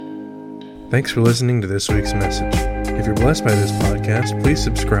Thanks for listening to this week's message. If you're blessed by this podcast, please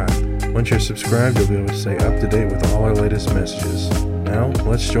subscribe. Once you're subscribed, you'll be able to stay up to date with all our latest messages. Now,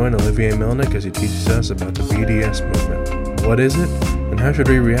 let's join Olivier Melnick as he teaches us about the BDS movement. What is it, and how should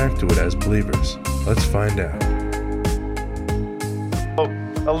we react to it as believers? Let's find out.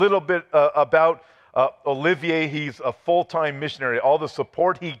 A little bit about Olivier. He's a full-time missionary. All the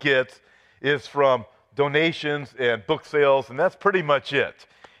support he gets is from donations and book sales, and that's pretty much it.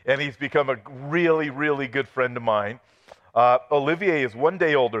 And he's become a really, really good friend of mine. Olivier is 1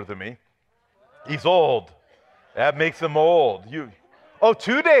 day older than me. He's old. That makes him old.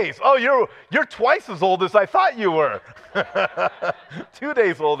 2 days. Oh, you're twice as old as I thought you were. 2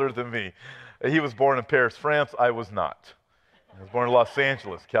 days older than me. He was born in Paris, France. I was not. I was born in Los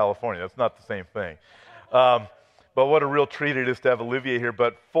Angeles, California. That's not the same thing. But what a real treat it is to have Olivier here,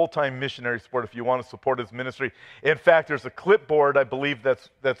 but full-time missionary support if you want to support his ministry. In fact, there's a clipboard, I believe,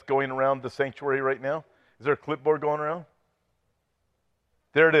 that's going around the sanctuary right now. Is there a clipboard going around?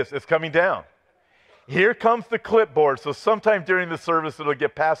 There it is. It's coming down. Here comes the clipboard. So sometime during the service, it'll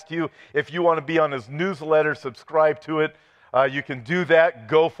get passed to you. If you want to be on his newsletter, subscribe to it. You can do that.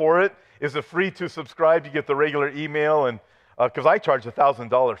 Go for it. Is it free to subscribe? You get the regular email, and because I charge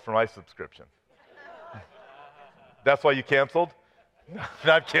 $1,000 for my subscription. That's why you canceled?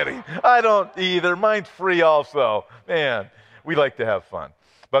 Not kidding. I don't either. Mine's free also. Man, we like to have fun.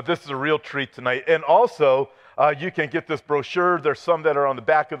 But this is a real treat tonight. And also, you can get this brochure. There's some that are on the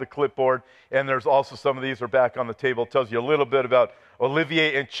back of the clipboard, and there's also some of these are back on the table. It tells you a little bit about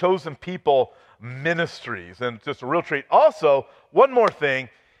Olivier and Chosen People Ministries, and it's just a real treat. Also, one more thing.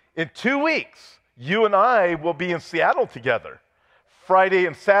 In 2 weeks, you and I will be in Seattle together. Friday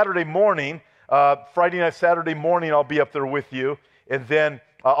and Saturday morning. Friday night, Saturday morning, I'll be up there with you, and then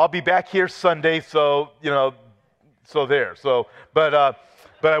I'll be back here Sunday. So but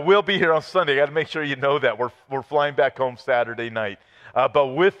I will be here on Sunday. I got to make sure you know that we're flying back home Saturday night. But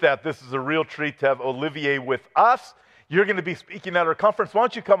with that, this is a real treat to have Olivier with us. You're going to be speaking at our conference. Why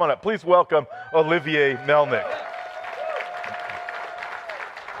don't you come on up? Please welcome Olivier Melnick.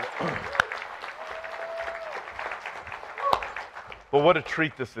 Well, what a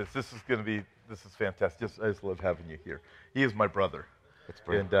treat this is. This is fantastic. I just love having you here. He is my brother. That's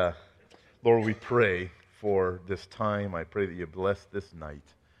brilliant. And Lord, we pray for this time. I pray that you bless this night.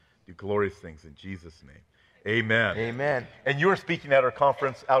 Do glorious things in Jesus' name. Amen. Amen. And you are speaking at our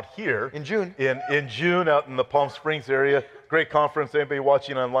conference out here. In June. In June out in the Palm Springs area. Great conference. Anybody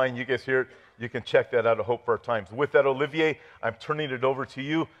watching online, you guys hear it, you can check that out at Hope for Our Times. With that, Olivier, I'm turning it over to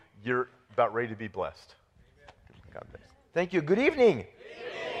you. You're about ready to be blessed. God bless. Thank you. Good evening.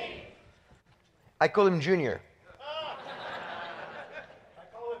 I call him Junior. I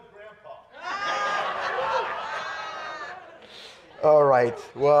call him Grandpa. All right.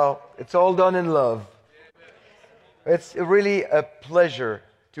 Well, it's all done in love. It's really a pleasure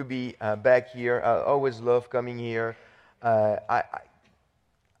to be back here. I always love coming here. I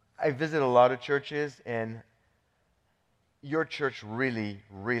visit a lot of churches, and your church really,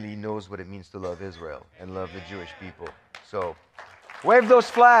 really knows what it means to love Israel and love the Jewish people. So, wave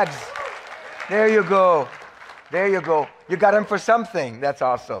those flags. There you go. There you go. You got them for something. That's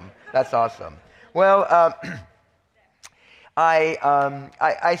awesome. That's awesome. Well,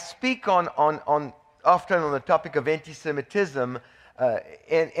 I speak on often on the topic of anti-Semitism,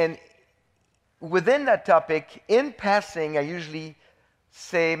 and within that topic, in passing, I usually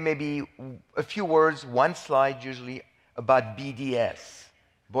say maybe a few words, one slide usually, about BDS,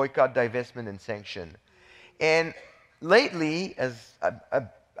 boycott, divestment, and sanction. And lately, as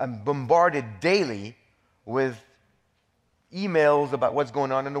I'm bombarded daily with emails about what's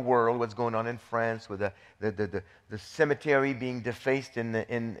going on in the world, what's going on in France, with the cemetery being defaced in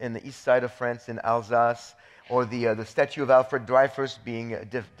the east side of France in Alsace, or the statue of Alfred Dreyfus being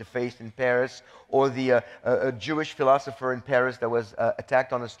defaced in Paris, or a Jewish philosopher in Paris that was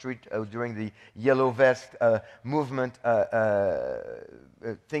attacked on the street during the Yellow Vest movement,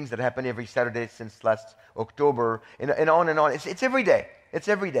 things that happen every Saturday since last October, and on and on. It's every day. It's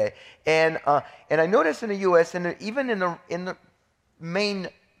every day. And I notice in the U.S., and even in the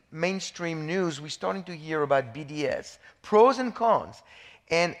mainstream news, we're starting to hear about BDS, pros and cons.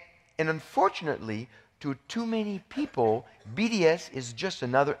 And unfortunately, to too many people, BDS is just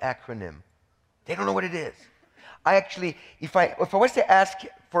another acronym. They don't know what it is. I actually, if I was to ask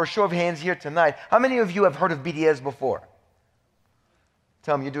for a show of hands here tonight, how many of you have heard of BDS before?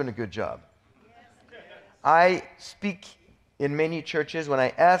 Tell me, you're doing a good job. I speak in many churches. When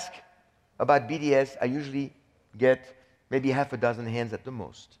I ask about BDS, I usually get maybe half a dozen hands at the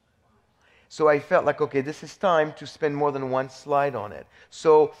most. So I felt like, okay, this is time to spend more than one slide on it.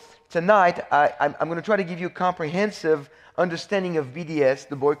 So tonight, I'm going to try to give you a comprehensive understanding of BDS,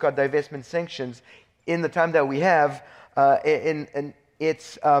 the boycott, divestment, sanctions, in the time that we have. And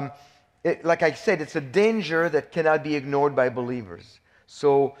it's, like I said, it's a danger that cannot be ignored by believers.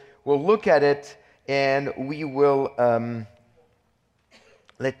 So we'll look at it, and we will, I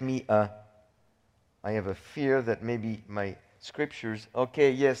have a fear that maybe my scriptures,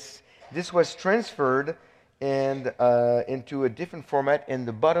 okay, yes, this was transferred and into a different format, and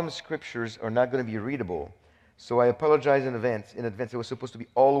the bottom scriptures are not going to be readable. So I apologize in advance. It was supposed to be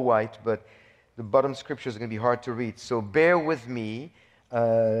all white, but the bottom scriptures are going to be hard to read. So bear with me.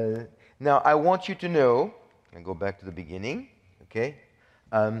 Now, I want you to know, and go back to the beginning, okay?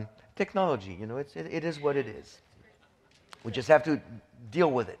 Technology, you know, it is what it is. We just have to deal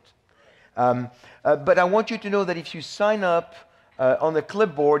with it. But I want you to know that if you sign up on the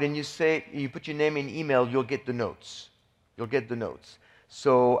clipboard and you put your name and email, you'll get the notes. You'll get the notes.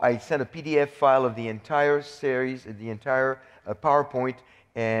 So I sent a PDF file of the entire series, the entire PowerPoint,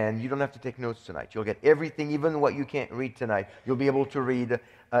 and you don't have to take notes tonight. You'll get everything, even what you can't read tonight. You'll be able to read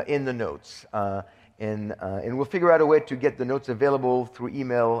in the notes. And we'll figure out a way to get the notes available through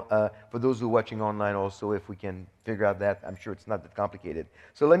email for those who are watching online also, if we can figure out that. I'm sure it's not that complicated.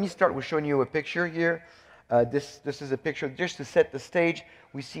 So let me start with showing you a picture here. This is a picture just to set the stage.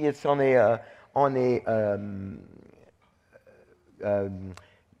 We see it's on a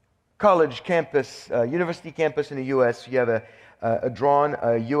college campus, university campus in the U.S. You have a drawn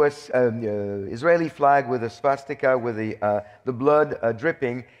U.S. Israeli flag with a swastika with the blood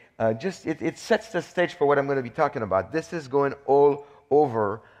dripping. It sets the stage for what I'm going to be talking about. This is going all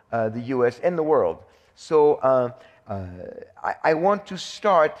over the U.S. and the world. So I want to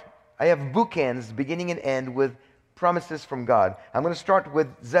start. I have bookends, beginning and end, with promises from God. I'm going to start with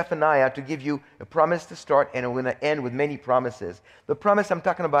Zephaniah to give you a promise to start, and I'm going to end with many promises. The promise I'm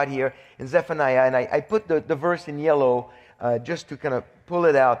talking about here in Zephaniah, and I put the verse in yellow just to kind of pull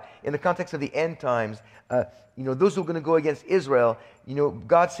it out in the context of the end times. Those who are going to go against Israel,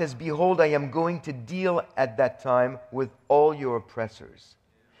 God says, "Behold, I am going to deal at that time with all your oppressors."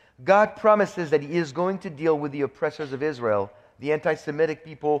 God promises that He is going to deal with the oppressors of Israel, the anti-Semitic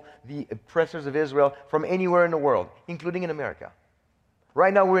people, the oppressors of Israel from anywhere in the world, including in America.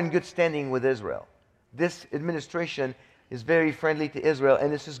 Right now, we're in good standing with Israel. This administration is very friendly to Israel,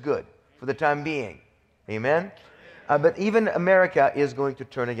 and this is good for the time being. Amen? But even America is going to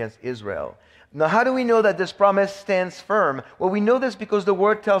turn against Israel. Now, how do we know that this promise stands firm? Well, we know this because the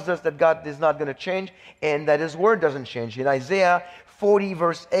Word tells us that God is not going to change and that His Word doesn't change. In Isaiah 40,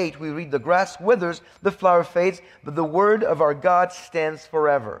 verse 8, we read, "The grass withers, the flower fades, but the Word of our God stands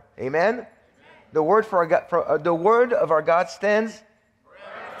forever." Amen? The Word of our God stands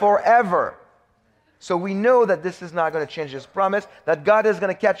forever. So we know that this is not going to change His promise, that God is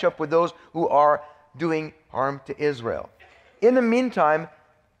going to catch up with those who are doing harm to Israel. In the meantime,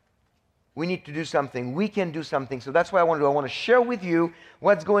 we need to do something. We can do something. So that's what I want to do. I want to share with you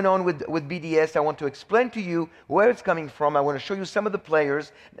what's going on with BDS. I want to explain to you where it's coming from. I want to show you some of the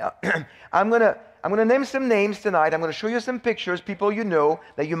players. Now, I'm going to name some names tonight. I'm going to show you some pictures, people you know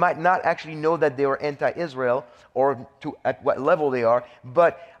that you might not actually know that they are anti-Israel or at what level they are.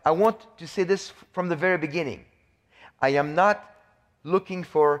 But I want to say this from the very beginning. I am not looking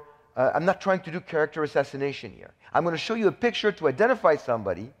for, I'm not trying to do character assassination here. I'm going to show you a picture to identify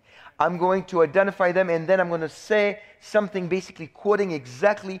somebody. I'm going to identify them, and then I'm going to say something basically quoting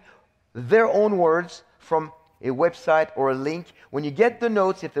exactly their own words from a website or a link. When you get the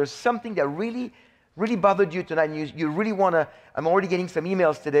notes, if there's something that really bothered you tonight, and you really want to, I'm already getting some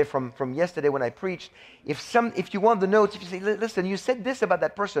emails today from yesterday when I preached. If you want the notes, if you say, "Listen, you said this about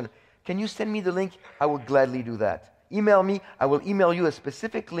that person, can you send me the link?" I will gladly do that. Email me. I will email you a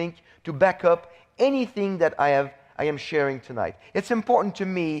specific link to back up anything that I am sharing tonight. It's important to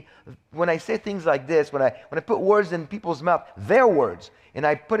me when I say things like this, when I put words in people's mouth, their words, and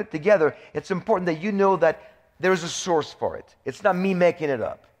I put it together, it's important that you know that there's a source for it. It's not me making it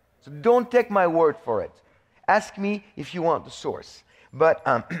up. So don't take my word for it. Ask me if you want the source. But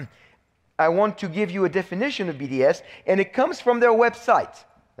I want to give you a definition of BDS, and it comes from their website.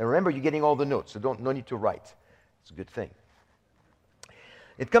 And remember, you're getting all the notes, so no need to write. It's a good thing.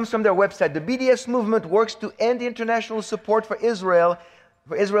 It comes from their website. The BDS movement works to end international support for Israel,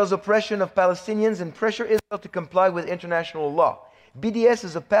 for Israel's oppression of Palestinians, and pressure Israel to comply with international law. BDS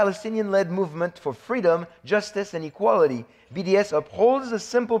is a Palestinian-led movement for freedom, justice, and equality. BDS upholds the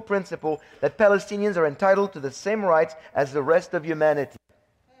simple principle that Palestinians are entitled to the same rights as the rest of humanity.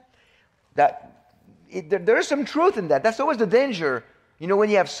 There is some truth in that. That's always the danger. You know,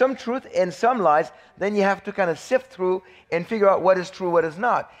 when you have some truth and some lies, then you have to kind of sift through and figure out what is true, what is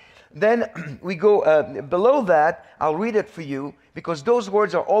not. Then we go below that. I'll read it for you, because those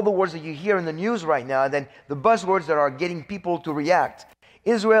words are all the words that you hear in the news right now, and then the buzzwords that are getting people to react.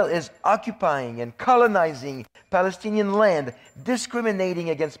 Israel is occupying and colonizing Palestinian land,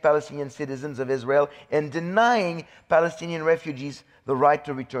 discriminating against Palestinian citizens of Israel, and denying Palestinian refugees the right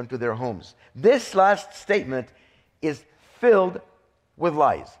to return to their homes. This last statement is filled with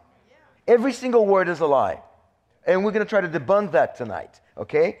lies. Every single word is a lie. And we're going to try to debunk that tonight,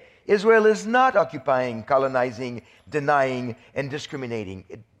 okay? Israel is not occupying, colonizing, denying, and discriminating.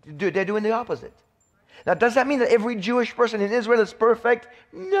 They're doing the opposite. Now, does that mean that every Jewish person in Israel is perfect?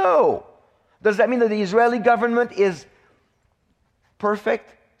 No. Does that mean that the Israeli government is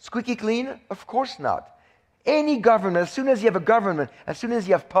perfect, squeaky clean? Of course not. Any government, as soon as you have a government, as soon as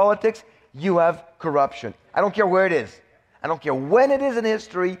you have politics, you have corruption. I don't care where it is. I don't care when it is in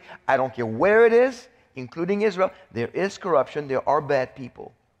history. I don't care where it is, including Israel. There is corruption. There are bad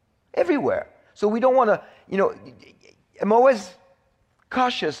people everywhere. So we don't want to, you know, I'm always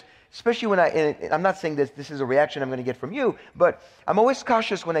cautious, especially when I'm not saying this is a reaction I'm going to get from you, but I'm always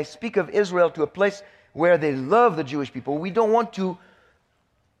cautious when I speak of Israel to a place where they love the Jewish people. We don't want to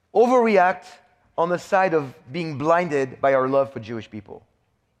overreact on the side of being blinded by our love for Jewish people.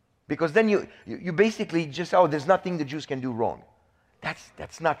 Because then you basically just, oh, there's nothing the Jews can do wrong.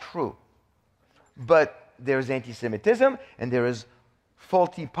 That's not true. But there's anti-Semitism, and there is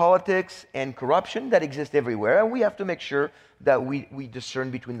faulty politics and corruption that exist everywhere, and we have to make sure that we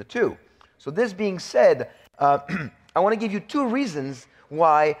discern between the two. So this being said, I want to give you two reasons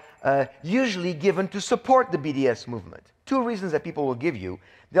why usually given to support the BDS movement. Two reasons that people will give you.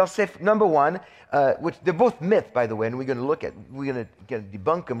 They'll say, number one, which they're both myth, by the way, and we're going to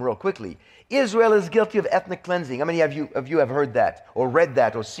debunk them real quickly. Israel is guilty of ethnic cleansing. How many of you have heard that, or read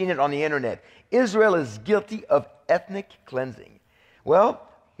that, or seen it on the internet? Israel is guilty of ethnic cleansing. Well,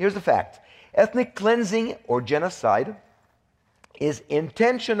 here's the fact. Ethnic cleansing or genocide is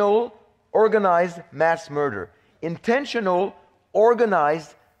intentional, organized mass murder. Intentional,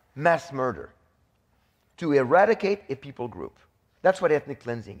 organized mass murder to eradicate a people group. That's what ethnic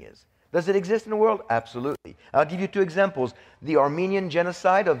cleansing is. Does it exist in the world? Absolutely. I'll give you two examples. The Armenian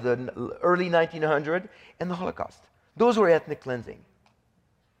genocide of the early 1900s and the Holocaust. Those were ethnic cleansing.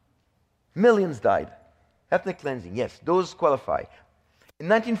 Millions died. Ethnic cleansing, yes, those qualify. In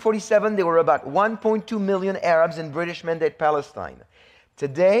 1947, there were about 1.2 million Arabs in British Mandate Palestine.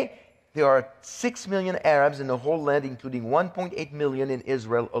 Today, there are 6 million Arabs in the whole land, including 1.8 million in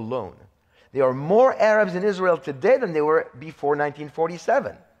Israel alone. There are more Arabs in Israel today than there were before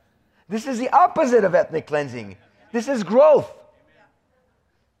 1947. This is the opposite of ethnic cleansing. This is growth.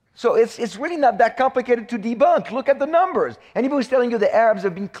 So it's really not that complicated to debunk. Look at the numbers. Anybody who's telling you the Arabs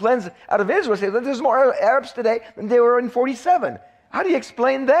have been cleansed out of Israel says that there's more Arabs today than there were in 47. How do you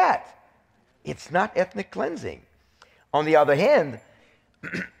explain that? It's not ethnic cleansing. On the other hand,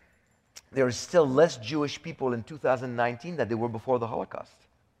 there is still less Jewish people in 2019 than there were before the Holocaust.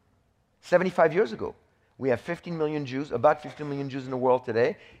 75 years ago, we have 15 million Jews, about 15 million Jews in the world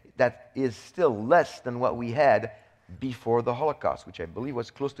today. That is still less than what we had before the Holocaust, which I believe was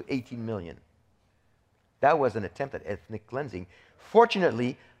close to 18 million. That was an attempt at ethnic cleansing.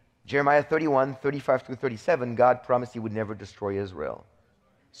 Fortunately, Jeremiah 31, 35 through 37, God promised he would never destroy Israel.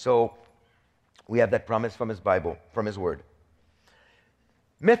 So we have that promise from his Bible, from his word.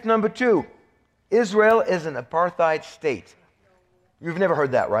 Myth number two, Israel is an apartheid state. You've never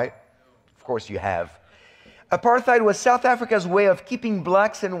heard that, right? Of course you have. Apartheid was South Africa's way of keeping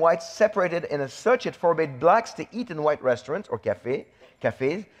blacks and whites separated, and as such it forbade blacks to eat in white restaurants or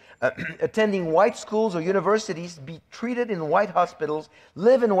cafes, attending white schools or universities, be treated in white hospitals,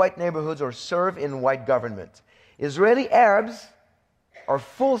 live in white neighborhoods, or serve in white government. Israeli Arabs are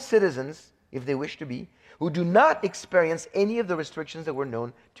full citizens, if they wish to be, who do not experience any of the restrictions that were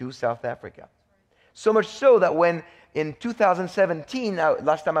known to South Africa. So much so that when in 2017,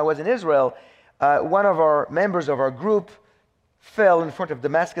 last time I was in Israel, one of our members of our group fell in front of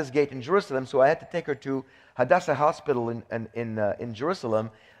Damascus Gate in Jerusalem, so I had to take her to Hadassah Hospital in Jerusalem.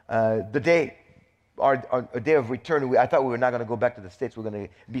 A day of return, I thought we were not going to go back to the States. We were going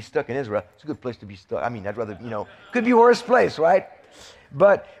to be stuck in Israel. It's a good place to be stuck. I mean, I'd rather, could be a worse place, right?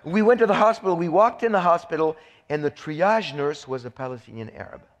 But we went to the hospital. We walked in the hospital, and the triage nurse was a Palestinian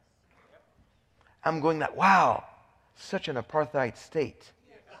Arab. I'm going like, wow, such an apartheid state.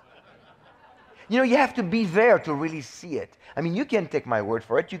 You have to be there to really see it. I mean, you can't take my word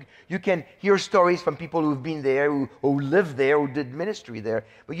for it. You can hear stories from people who've been there, who live there, who did ministry there,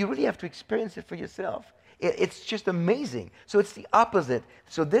 but you really have to experience it for yourself. It's just amazing. So it's the opposite.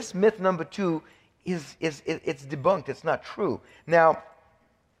 So this myth number 2 it's debunked. It's not true. Now,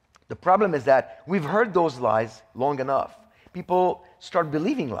 the problem is that we've heard those lies long enough. People start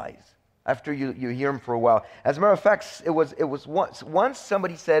believing lies after you hear them for a while. As a matter of fact, it was once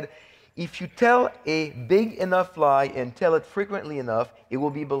somebody said, if you tell a big enough lie and tell it frequently enough, it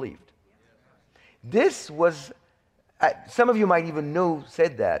will be believed. This was, some of you might even know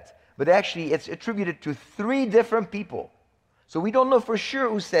said that, but actually it's attributed to 3 different people. So we don't know for sure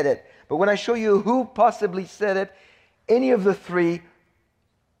who said it, but when I show you who possibly said it, any of the 3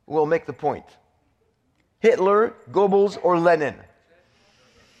 will make the point. Hitler, Goebbels, or Lenin.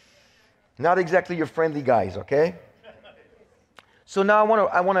 Not exactly your friendly guys, okay? So now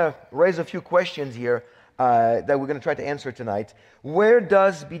I want to raise a few questions here that we're going to try to answer tonight. Where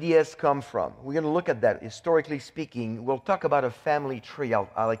does BDS come from? We're going to look at that historically speaking. We'll talk about a family tree.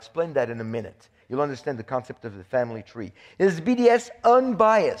 I'll explain that in a minute. You'll understand the concept of the family tree. Is BDS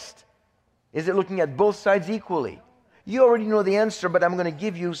unbiased? Is it looking at both sides equally? You already know the answer, but I'm going to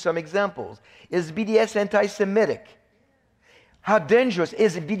give you some examples. Is BDS anti-Semitic? How dangerous?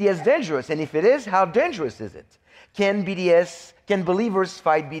 Is BDS dangerous? And if it is, how dangerous is it? Can believers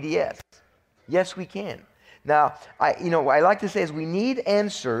fight BDS? Yes, we can. Now, I like to say is we need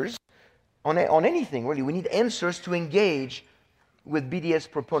answers on anything, really. We need answers to engage with BDS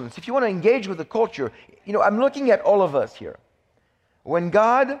proponents. If you want to engage with the culture, I'm looking at all of us here. When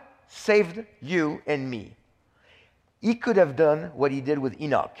God saved you and me, He could have done what He did with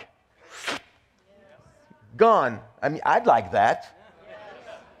Enoch. Gone. I mean, I'd like that.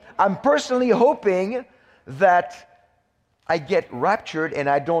 I'm personally hoping that I get raptured and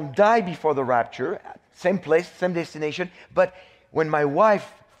I don't die before the rapture. Same place, same destination. But when my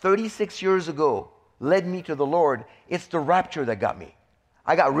wife, 36 years ago, led me to the Lord, it's the rapture that got me.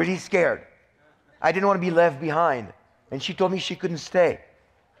 I got really scared. I didn't want to be left behind. And she told me she couldn't stay.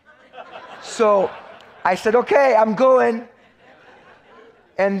 So I said, okay, I'm going.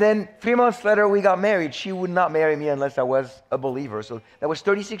 And then 3 months later, we got married. She would not marry me unless I was a believer. So that was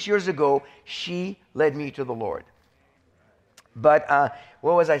 36 years ago. She led me to the Lord. But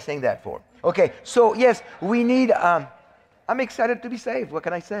what was I saying that for? Okay, so yes, we need, I'm excited to be saved. What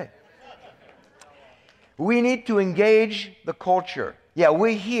can I say? We need to engage the culture. Yeah,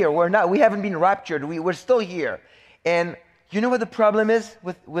 we're here. We haven't been raptured. We're still here. And you know what the problem is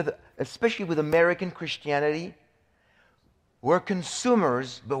especially with American Christianity? We're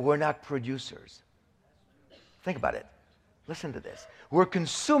consumers, but we're not producers. Think about it. Listen to this. We're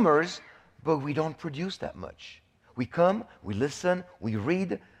consumers, but we don't produce that much. We come, we listen, we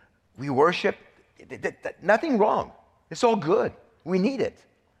read, we worship. Nothing wrong. It's all good. We need it.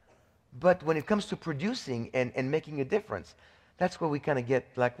 But when it comes to producing and making a difference, that's where we kind of get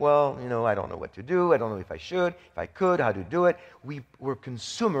like, well, I don't know what to do. I don't know if I should, if I could, how to do it. We're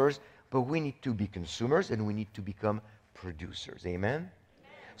consumers, but we need to be consumers and we need to become producers. Amen?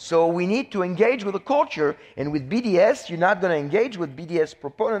 So we need to engage with the culture, and with BDS, you're not going to engage with BDS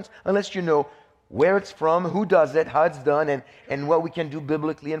proponents unless you know where it's from, who does it, how it's done, and what we can do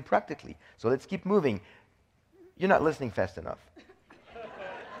biblically and practically. So let's keep moving. You're not listening fast enough.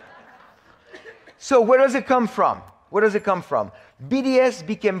 So where does it come from? Where does it come from? BDS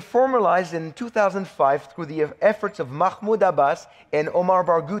became formalized in 2005 through the efforts of Mahmoud Abbas and Omar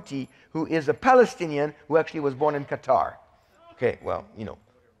Barghouti, who is a Palestinian who actually was born in Qatar. Okay, well,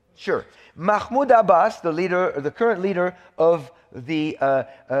 sure. Mahmoud Abbas, the current leader of the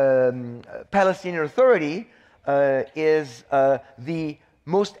Palestinian Authority, is the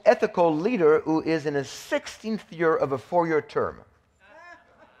most ethical leader who is in his 16th year of a 4-year term.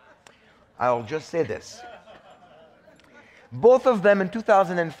 I'll just say this. Both of them in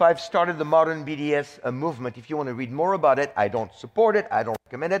 2005 started the modern BDS movement. If you want to read more about it, I don't support it, I don't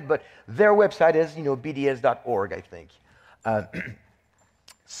recommend it, but their website is, bds.org, I think.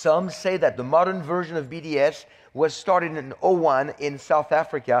 Some say that the modern version of BDS was started in 2001 in South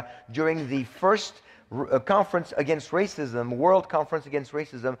Africa during the first conference against racism, World Conference Against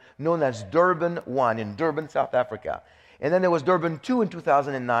Racism, known as Durban 1 in Durban, South Africa. And then there was Durban 2 in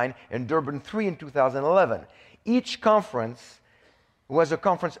 2009 and Durban 3 in 2011. Each conference was a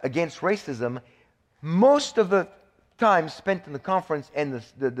conference against racism. Most of the time spent in the conference and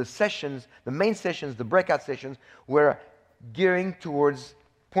the sessions, the main sessions, the breakout sessions, were gearing towards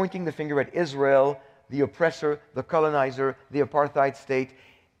pointing the finger at Israel, the oppressor, the colonizer, the apartheid state,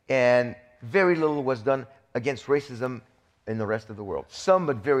 and very little was done against racism in the rest of the world. Some,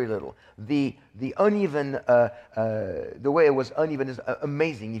 but very little. The uneven, the way it was uneven is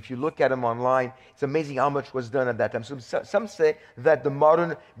amazing. If you look at them online, it's amazing how much was done at that time. So some say that the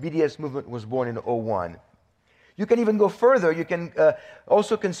modern BDS movement was born in 2001. You can even go further. You can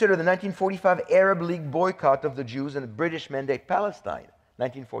also consider the 1945 Arab League boycott of the Jews and the British Mandate Palestine,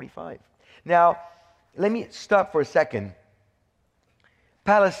 1945. Now, let me stop for a second.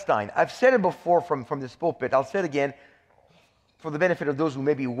 Palestine. I've said it before from this pulpit. I'll say it again for the benefit of those who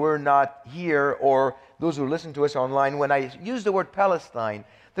maybe were not here or those who listen to us online. When I use the word Palestine,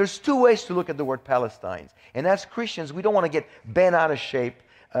 there's two ways to look at the word Palestine. And as Christians, we don't want to get bent out of shape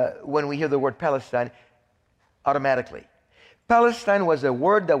when we hear the word Palestine automatically. Palestine was a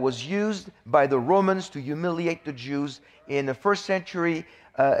word that was used by the Romans to humiliate the Jews in the first century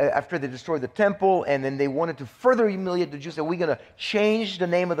after they destroyed the temple, and then they wanted to further humiliate the Jews. So we're going to change the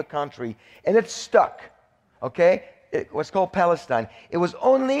name of the country, and it stuck. Okay? It was called Palestine. It was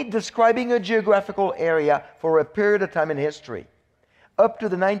only describing a geographical area for a period of time in history. Up to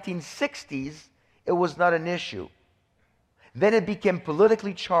the 1960s, it was not an issue. Then it became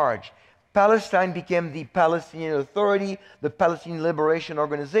politically charged. Palestine became the Palestinian Authority, the Palestinian Liberation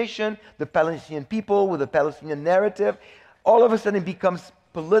Organization, the Palestinian people with a Palestinian narrative. All of a sudden it becomes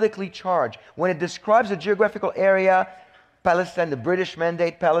politically charged. When it describes a geographical area, Palestine, the British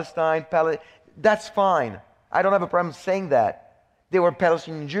Mandate Palestine, that's fine. I don't have a problem saying that. They were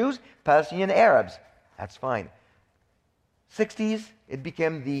Palestinian Jews, Palestinian Arabs. That's fine. 60s, it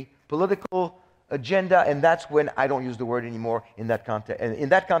became the political agenda, and that's when I don't use the word anymore in that context. And in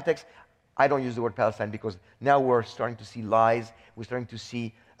that context, I don't use the word Palestine because now we're starting to see lies. We're starting to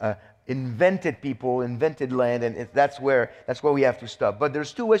see invented people, invented land, and that's where we have to stop. But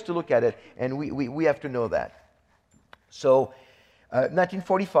there's two ways to look at it, and we have to know that. So,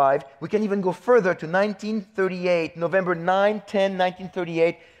 1945, we can even go further to 1938, November 9, 10,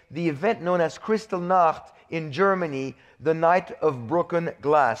 1938, the event known as Kristallnacht in Germany, the Night of Broken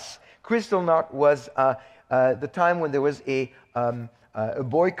Glass. Kristallnacht was the time when there was a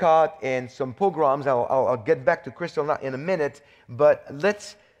boycott and some pogroms. I'll get back to Kristallnacht in a minute, but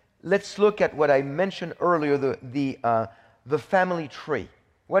let's look at what I mentioned earlier, the family tree.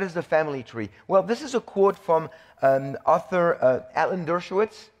 What is the family tree? Well, this is a quote from author Alan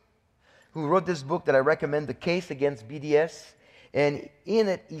Dershowitz, who wrote this book that I recommend, The Case Against BDS. And in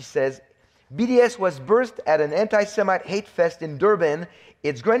it, he says, BDS was birthed at an anti-Semite hate fest in Durban.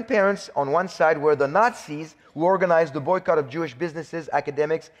 Its grandparents on one side were the Nazis who organized the boycott of Jewish businesses,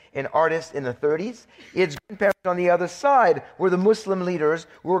 academics, and artists in the 30s. Its grandparents on the other side were the Muslim leaders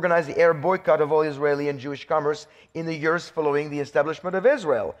who organized the Arab boycott of all Israeli and Jewish commerce in the years following the establishment of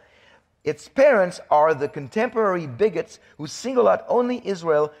Israel. Its parents are the contemporary bigots who single out only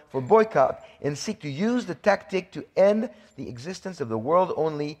Israel for boycott and seek to use the tactic to end the existence of the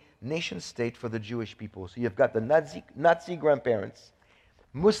world-only nation-state for the Jewish people. So you've got the Nazi grandparents,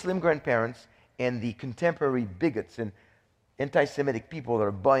 Muslim grandparents, and the contemporary bigots and anti-Semitic people that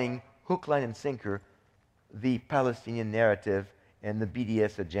are buying hook, line, and sinker the Palestinian narrative and the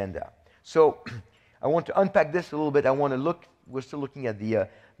BDS agenda. So I want to unpack this a little bit. I want to look. We're still looking at the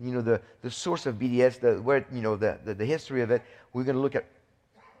source of BDS, the history of it. We're going to look at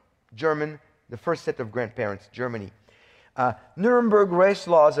the first set of grandparents, Germany. Nuremberg race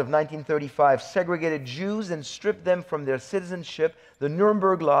laws of 1935 segregated Jews and stripped them from their citizenship. The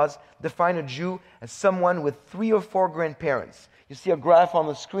Nuremberg laws define a Jew as someone with 3 or 4 grandparents. You see a graph on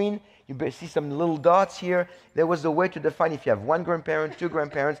the screen. You see some little dots here. There was a way to define if you have 1 grandparent, 2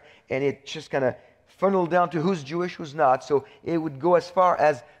 grandparents, and it just kind of funneled down to who's Jewish, who's not. So it would go as far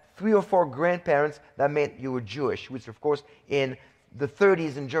as 3 or 4 grandparents. That meant you were Jewish, which of course in the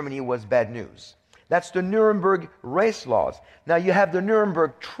 30s in Germany was bad news. That's the Nuremberg race laws. Now you have the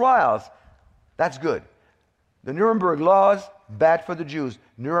Nuremberg trials. That's good. The Nuremberg laws, bad for the Jews.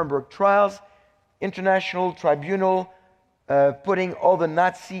 Nuremberg trials, international tribunal, putting all the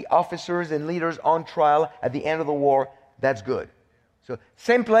Nazi officers and leaders on trial at the end of the war. That's good. So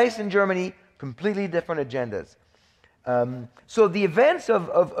same place in Germany, completely different agendas. So the events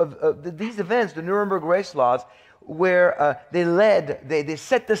these events, the Nuremberg race laws, where they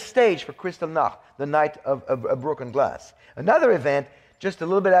set the stage for Kristallnacht, the Night of Broken Glass. Another event, just a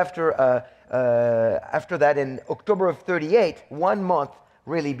little bit after that, in October of 1938, 1 month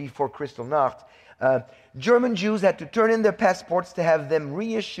really before Kristallnacht, German Jews had to turn in their passports to have them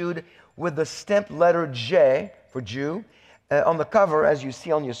reissued with the stamped letter J for Jew. On the cover, as you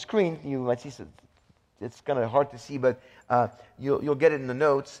see on your screen, you might see it's kind of hard to see, but you'll get it in the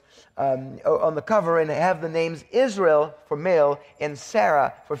notes. On the cover, and have the names Israel for male and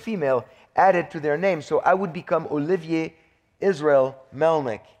Sarah for female added to their name. So I would become Olivier Israel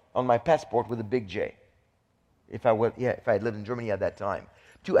Melnick on my passport with a big J, if I had lived in Germany at that time,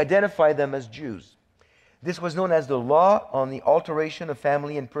 to identify them as Jews. This was known as the law on the alteration of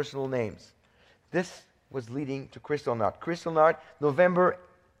family and personal names. This was leading to Kristallnacht. Kristallnacht, November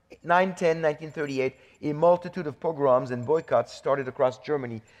 9-10, 1938, a multitude of pogroms and boycotts started across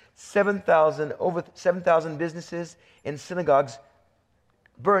Germany. Over 7,000 businesses and synagogues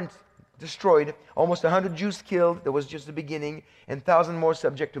burnt, destroyed, almost 100 Jews killed. That was just the beginning, and 1,000 more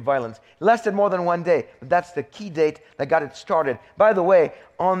subject to violence. It lasted more than one day, but that's the key date that got it started. By the way,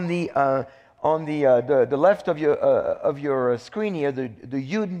 on the left of your screen here, the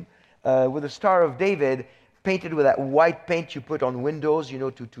Yud with the Star of David, painted with that white paint you put on windows,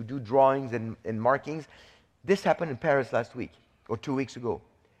 to do drawings and markings. This happened in Paris last week, or 2 weeks ago.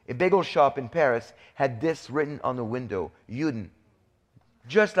 A bagel shop in Paris had this written on the window, Juden,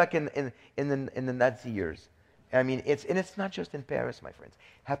 just like in the Nazi years. I mean, it's not just in Paris, my friends.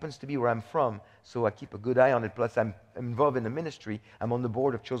 Happens to be where I'm from, so I keep a good eye on it. Plus, I'm involved in the ministry. I'm on the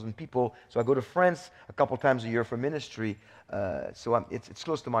board of Chosen People, so I go to France a couple times a year for ministry. So it's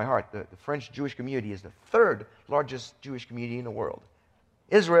close to my heart. The French Jewish community is the third largest Jewish community in the world.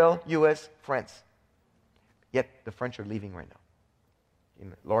 Israel, U.S., France. Yet the French are leaving right now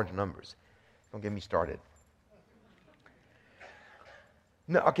in large numbers. Don't get me started.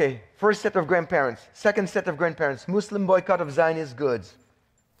 No, okay, first set of grandparents. Second set of grandparents, Muslim boycott of Zionist goods.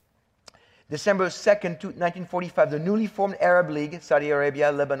 December 2nd, 1945, the newly formed Arab League, Saudi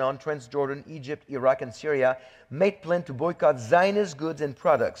Arabia, Lebanon, Transjordan, Egypt, Iraq, and Syria, made plan to boycott Zionist goods and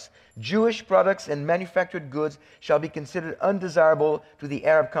products. Jewish products and manufactured goods shall be considered undesirable to the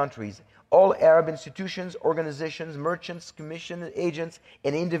Arab countries. All Arab institutions, organizations, merchants, commission agents,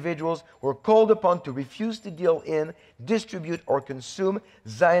 and individuals were called upon to refuse to deal in, distribute, or consume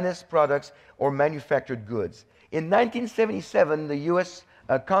Zionist products or manufactured goods. In 1977, the U.S.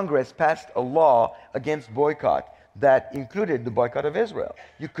 Congress passed a law against boycott that included the boycott of Israel.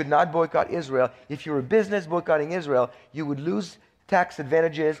 You could not boycott Israel. If you were a business boycotting Israel, you would lose tax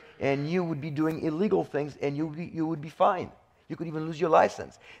advantages and you would be doing illegal things and you would be fined. You could even lose your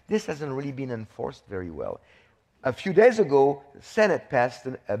license. This hasn't really been enforced very well. A few days ago, the Senate passed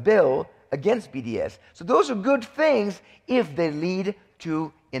a bill against BDS. So those are good things if they lead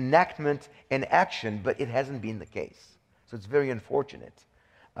to enactment and action, but it hasn't been the case. So it's very unfortunate.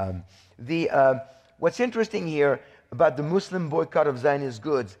 What's interesting here about the Muslim boycott of Zionist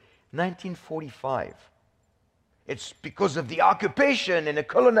goods, 1945. It's because of the occupation and the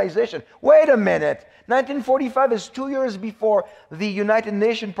colonization. Wait a minute. 1945 is 2 years before the United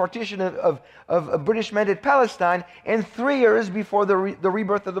Nations partition of British-mandated Palestine and 3 years before the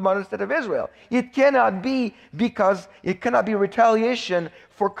rebirth of the modern state of Israel. It cannot be retaliation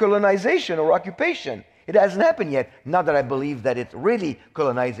for colonization or occupation. It hasn't happened yet. Not that I believe that it's really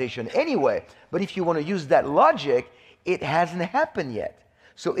colonization anyway. But if you want to use that logic, it hasn't happened yet.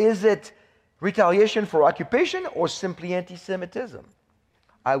 So is it retaliation for occupation or simply anti-Semitism?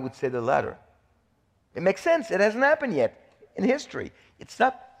 I would say the latter. It makes sense. It hasn't happened yet in history. It's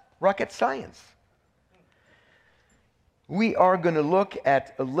not rocket science. We are going to look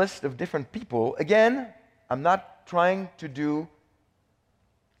at a list of different people. Again, I'm not trying to do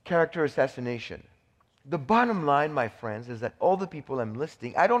character assassination. The bottom line, my friends, is that all the people I'm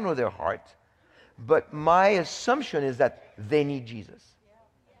listing, I don't know their heart, but my assumption is that they need Jesus.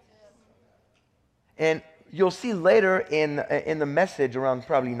 And you'll see later in the message around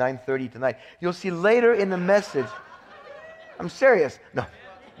probably 9:30 tonight, you'll see later in the message, I'm serious. No.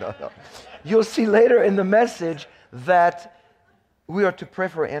 You'll see later in the message that we are to pray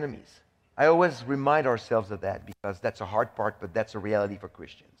for enemies. I always remind ourselves of that because that's a hard part, but that's a reality for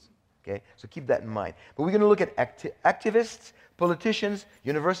Christians. Okay? So keep that in mind. But we're going to look at activists, politicians,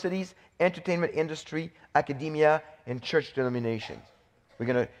 universities, entertainment industry, academia, and church denominations. We're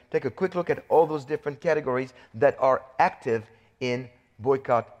going to take a quick look at all those different categories that are active in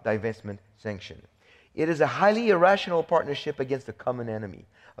boycott, divestment, sanction. It is a highly irrational partnership against a common enemy.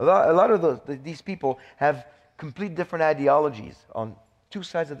 A lot of these people have complete different ideologies on two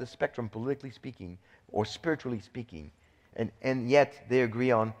sides of the spectrum, politically speaking or spiritually speaking, and yet they agree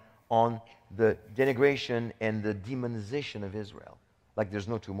on the denigration and the demonization of Israel, like there's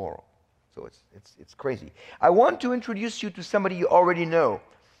no tomorrow. So it's crazy. I want to introduce you to somebody you already know,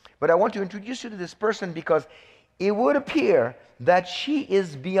 but I want to introduce you to this person because it would appear that she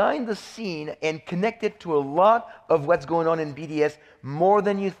is behind the scene and connected to a lot of what's going on in BDS more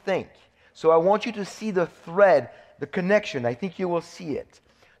than you think. So I want you to see the thread, the connection. I think you will see it.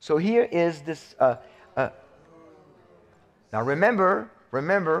 So here is this. Now remember,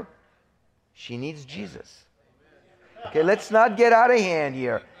 she needs Jesus. Okay, let's not get out of hand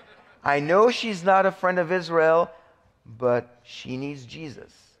here. I know she's not a friend of Israel, but she needs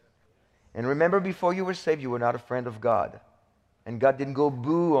Jesus. And remember, before you were saved, you were not a friend of God. And God didn't go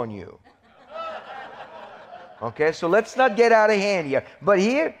boo on you. Okay, so let's not get out of hand here. But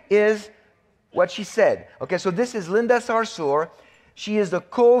here is what she said. Okay, so this is Linda Sarsour. She is the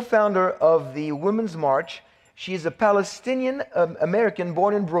co-founder of the Women's March. She is a Palestinian American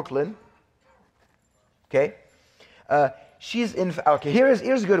born in Brooklyn. Okay, here's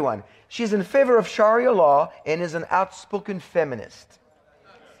a good one. She's in favor of Sharia law and is an outspoken feminist.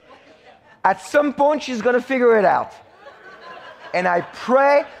 At some point, she's going to figure it out. And I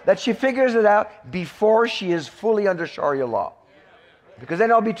pray that she figures it out before she is fully under Sharia law, because then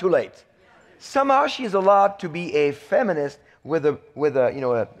it'll be too late. Somehow she's allowed to be a feminist with the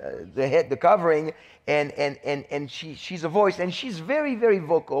covering, and she's a voice, and she's very, very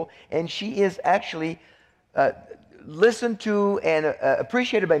vocal, and she is actually listened to and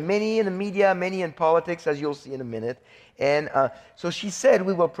appreciated by many in the media, many in politics, as you'll see in a minute. And so she said,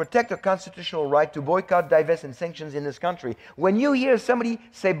 we will protect our constitutional right to boycott, divest, and sanctions in this country. When you hear somebody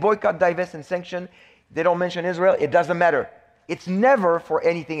say boycott, divest, and sanction, they don't mention Israel, it doesn't matter. It's never for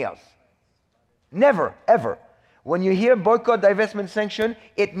anything else. Never, ever. When you hear boycott, divestment, sanction,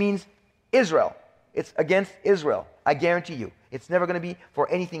 it means Israel. It's against Israel. I guarantee you. It's never going to be for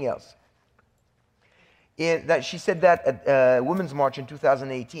anything else. She said that at Women's March in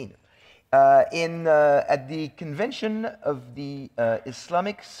 2018. At the convention of the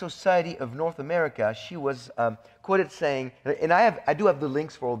Islamic Society of North America, she was quoted saying, and I do have the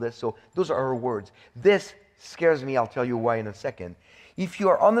links for all this, so those are her words. This scares me, I'll tell you why in a second. If you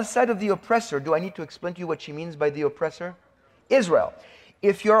are on the side of the oppressor, do I need to explain to you what she means by the oppressor? Israel.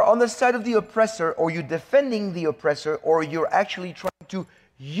 If you're on the side of the oppressor, or you're defending the oppressor, or you're actually trying to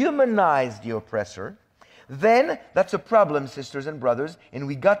humanize the oppressor, then that's a problem, sisters and brothers, and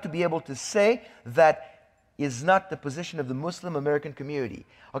we got to be able to say that is not the position of the Muslim American community.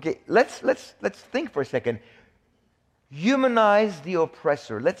 Okay, let's think for a second. Humanize the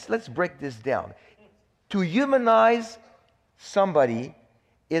oppressor. Let's break this down. To humanize somebody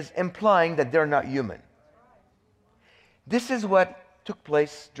is implying that they're not human. This is what took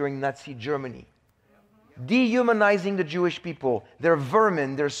place during Nazi Germany. Dehumanizing the Jewish people. They're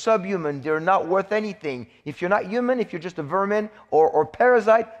vermin, they're subhuman, they're not worth anything. If you're not human, if you're just a vermin or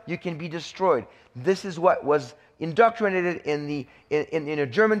parasite, you can be destroyed. This is what was indoctrinated in the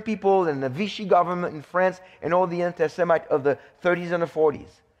German people and the Vichy government in France and all the anti-Semites of the 30s and the 40s.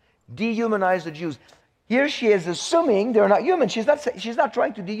 Dehumanize the Jews. Here she is assuming they're not human. She's not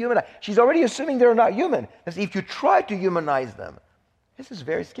trying to dehumanize. She's already assuming they're not human. Because if you try to humanize them, this is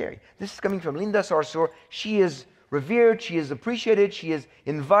very scary. This is coming from Linda Sarsour. She is revered. She is appreciated. She is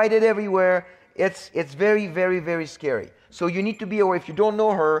invited everywhere. It's very, very, very scary. So you need to be aware. If you don't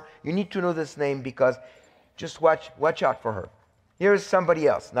know her, you need to know this name, because just watch out for her. Here's somebody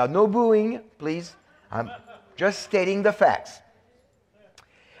else. Now, no booing, please. I'm just stating the facts.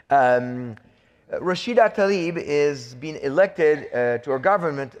 Rashida Tlaib is being elected to our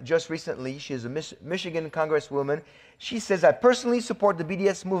government just recently. She is a Michigan congresswoman. She says, I personally support the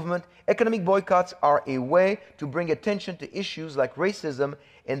BDS movement. Economic boycotts are a way to bring attention to issues like racism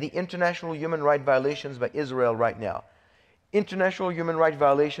and the international human rights violations by Israel right now. International human rights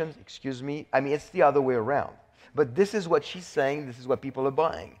violations, excuse me, I mean, it's the other way around. But this is what she's saying. This is what people are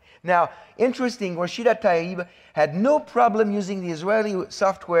buying. Now, interesting, Rashida Tlaib had no problem using the Israeli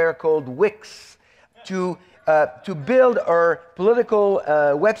software called Wix to build her political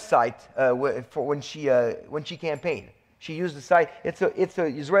website for when she campaigned. She used the site. It's a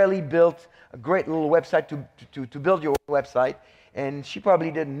Israeli-built, a great little website to build your own website. And she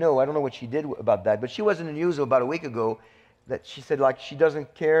probably didn't know. I don't know what she did about that. But she was in the news about a week ago that she said, like, she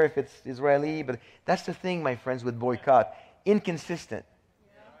doesn't care if it's Israeli. But that's the thing, my friends, with boycott. Inconsistent.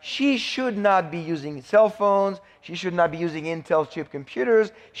 She should not be using cell phones. She should not be using Intel chip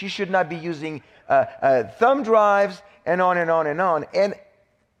computers. She should not be using thumb drives, and on and on and on. And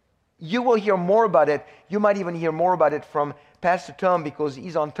you will hear more about it. You might even hear more about it from Pastor Tom, because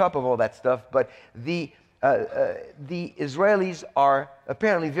he's on top of all that stuff. But the Israelis are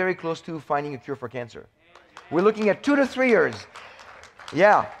apparently very close to finding a cure for cancer. We're looking at 2 to 3 years.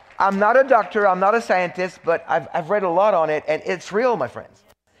 Yeah, I'm not a doctor. I'm not a scientist, but I've read a lot on it, and it's real, my friends.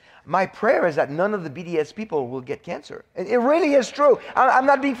 My prayer is that none of the BDS people will get cancer. It really is true. I'm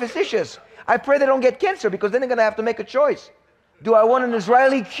not being facetious. I pray they don't get cancer, because then they're going to have to make a choice. Do I want an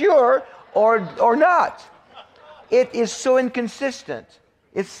Israeli cure or not? It is so inconsistent.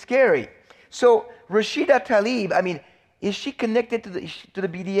 It's scary. So Rashida Tlaib, I mean, is she connected to the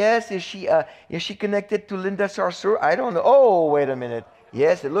BDS? Is she connected to Linda Sarsour? I don't know. Oh, wait a minute.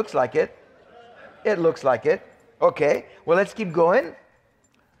 Yes, it looks like it. It looks like it. Okay. Well, let's keep going.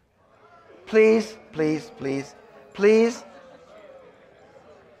 Please, please, please, please.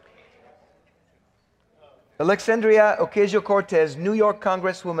 Alexandria Ocasio-Cortez, New York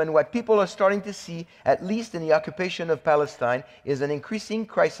Congresswoman, what people are starting to see, at least in the occupation of Palestine, is an increasing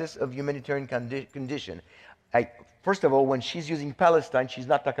crisis of humanitarian condition. First of all, when she's using Palestine, she's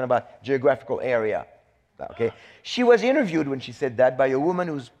not talking about geographical area. Okay? She was interviewed when she said that by a woman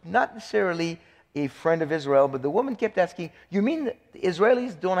who's not necessarily a friend of Israel, but the woman kept asking, you mean the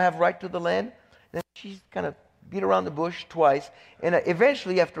Israelis don't have right to the land? And she's kind of beat around the bush twice, and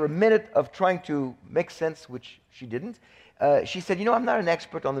eventually, after a minute of trying to make sense, which she didn't, she said, I'm not an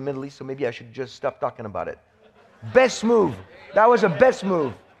expert on the Middle East, so maybe I should just stop talking about it. Best move. That was a best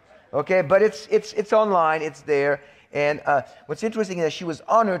move. Okay, but it's online, it's there, and what's interesting is that she was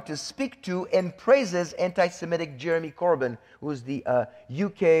honored to speak to and praises anti-Semitic Jeremy Corbyn, who's the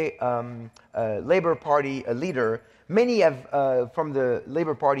UK Labour Party leader. Many from the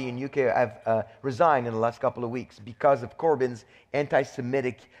Labour Party in UK have resigned in the last couple of weeks because of Corbyn's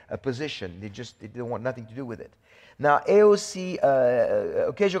anti-Semitic position. They don't want nothing to do with it. Now, AOC,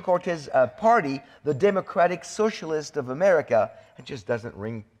 Ocasio-Cortez party, the Democratic Socialist of America, it just doesn't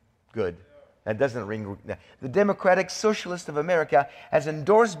ring good. That doesn't ring. The Democratic Socialist of America has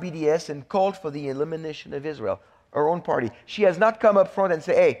endorsed BDS and called for the elimination of Israel. Her own party. She has not come up front and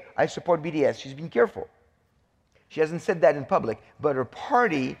said, hey, I support BDS. She's been careful. She hasn't said that in public, but her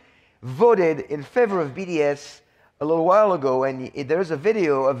party voted in favor of BDS a little while ago, and there's a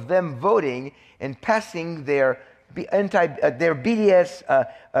video of them voting and passing their BDS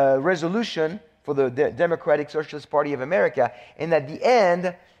resolution for the Democratic Socialist Party of America, and at the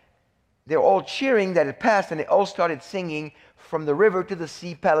end, they're all cheering that it passed, and they all started singing, "From the river to the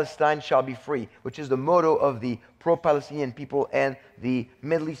sea, Palestine shall be free," which is the motto of the pro-Palestinian people and the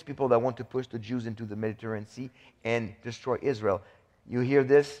Middle East people that want to push the Jews into the Mediterranean Sea and destroy Israel. You hear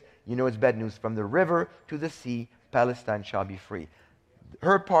this, you know it's bad news. From the river to the sea, Palestine shall be free.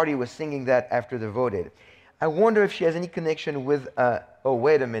 Her party was singing that after they voted. I wonder if she has any connection with, oh,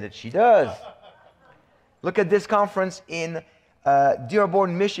 wait a minute, she does. Look at this conference in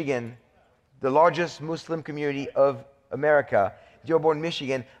Dearborn, Michigan, the largest Muslim community of America, Dearborn,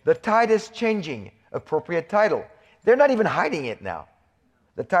 Michigan. The tide is changing. Appropriate title. They're not even hiding it now.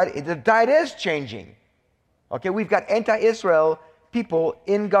 The tide is changing. Okay, we've got anti-Israel people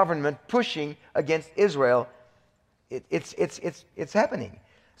in government pushing against Israel. It's happening.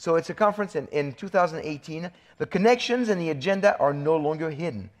 So it's a conference in 2018. The connections and the agenda are no longer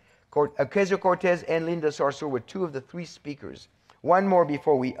hidden. Ocasio-Cortez and Linda Sarsour were two of the three speakers. One more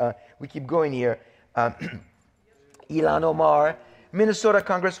before we keep going here. Ilhan Omar, Minnesota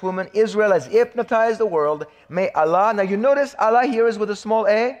Congresswoman, Israel has hypnotized the world. May Allah, now you notice Allah here is with a small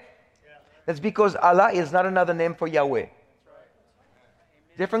a? Yeah. That's because Allah is not another name for Yahweh.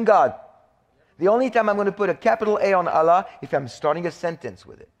 Different God. The only time I'm going to put a capital A on Allah if I'm starting a sentence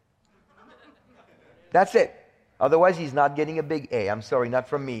with it. That's it. Otherwise, he's not getting a big A. I'm sorry, not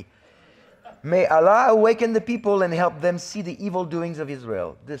from me. May Allah awaken the people and help them see the evil doings of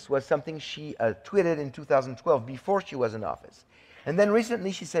Israel. This was something she tweeted in 2012 before she was in office. And then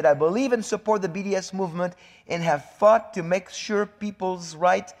recently she said, I believe and support the BDS movement and have fought to make sure people's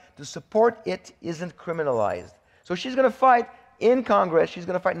right to support it isn't criminalized. So she's going to fight in Congress, she's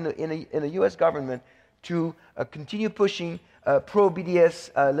going to fight in the U.S. government to continue pushing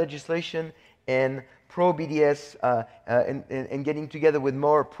pro-BDS legislation and pro-BDS and getting together with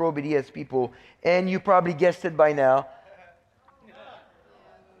more pro-BDS people. And you probably guessed it by now.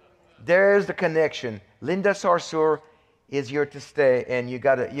 There's the connection. Linda Sarsour is here to stay, and you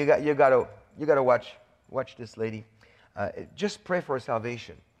gotta watch this lady. Just pray for her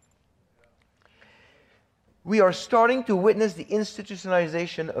salvation. We are starting to witness the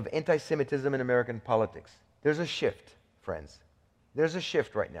institutionalization of anti-Semitism in American politics. There's a shift, friends. There's a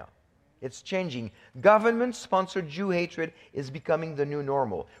shift right now. It's changing. Government-sponsored Jew hatred is becoming the new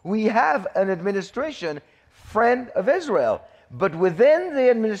normal. We have an administration friend of Israel, but within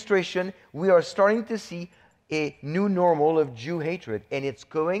the administration, we are starting to see a new normal of Jew hatred, and it's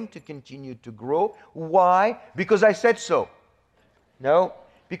going to continue to grow. Why? Because I said so. No,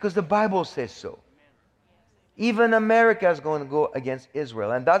 because the Bible says so. Even America is going to go against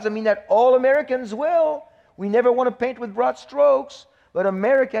Israel, and doesn't mean that all Americans will. We never want to paint with broad strokes, but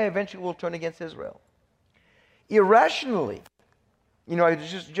America eventually will turn against Israel. Irrationally, you know, I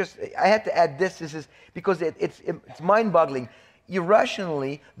had to add this. This is because it's mind-boggling.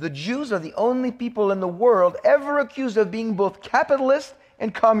 Irrationally, the Jews are the only people in the world ever accused of being both capitalist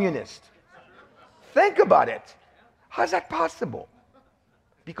and communist. Think about it. How's that possible?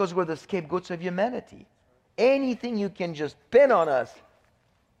 Because we're the scapegoats of humanity. Anything you can just pin on us,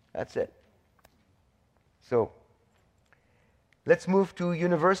 that's it. So, let's move to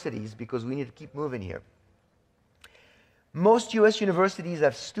universities because we need to keep moving here. Most U.S. universities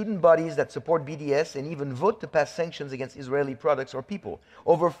have student bodies that support BDS and even vote to pass sanctions against Israeli products or people.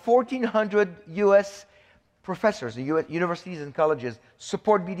 Over 1,400 U.S. professors, universities and colleges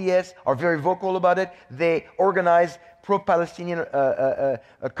support BDS, are very vocal about it. They organize pro-Palestinian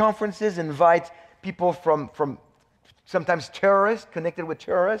conferences, invite people from sometimes terrorists, connected with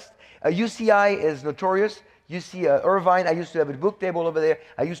terrorists. UCI is notorious. UC Irvine, I used to have a book table over there.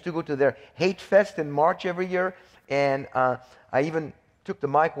 I used to go to their Hate Fest in March every year. And I even took the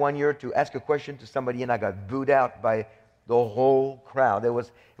mic one year to ask a question to somebody, and I got booed out by the whole crowd. It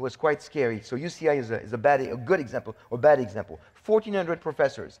was quite scary. So UCI is a good example or bad example. 1,400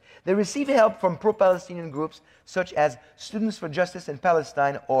 professors. They receive help from pro-Palestinian groups such as Students for Justice in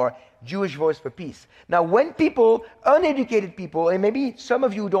Palestine or Jewish Voice for Peace. Now, when people, uneducated people, and maybe some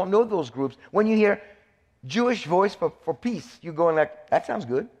of you don't know those groups, when you hear Jewish Voice for Peace, you're going like, that sounds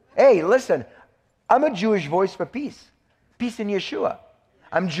good. Hey, listen, I'm a Jewish voice for peace. Peace in Yeshua.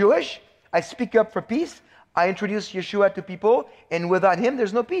 I'm Jewish. I speak up for peace. I introduce Yeshua to people, and without him,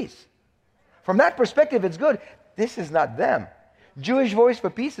 there's no peace. From that perspective, it's good. This is not them. Jewish Voice for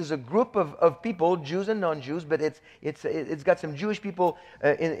Peace is a group of people, Jews and non-Jews, but it's got some Jewish people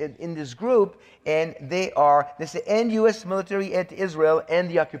in this group, and they say end U.S. military aid to Israel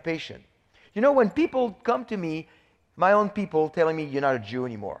and the occupation. You know, when people come to me, my own people telling me, you're not a Jew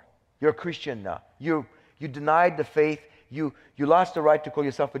anymore. You're a Christian now. You denied the faith. You lost the right to call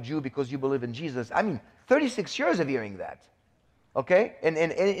yourself a Jew because you believe in Jesus. I mean, 36 years of hearing that. Okay? And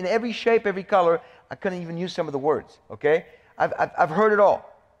in every shape, every color, I couldn't even use some of the words. Okay? I've heard it all.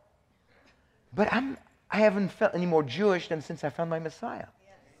 But I haven't felt any more Jewish than since I found my Messiah.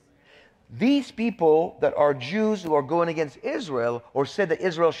 These people that are Jews who are going against Israel or said that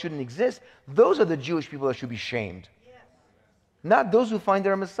Israel shouldn't exist, those are the Jewish people that should be shamed. Not those who find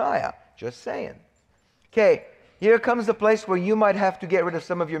their Messiah. Just saying. Okay, here comes the place where you might have to get rid of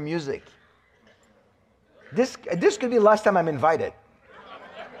some of your music. This could be the last time I'm invited.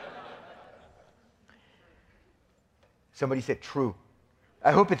 Somebody said true.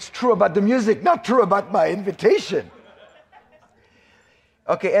 I hope it's true about the music, not true about my invitation.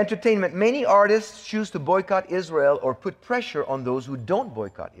 Okay, entertainment. Many artists choose to boycott Israel or put pressure on those who don't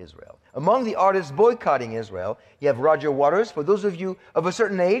boycott Israel. Among the artists boycotting Israel, you have Roger Waters. For those of you of a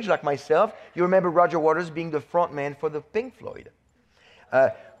certain age, like myself, you remember Roger Waters being the front man for the Pink Floyd.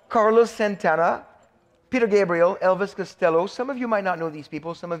 Carlos Santana, Peter Gabriel, Elvis Costello. Some of you might not know these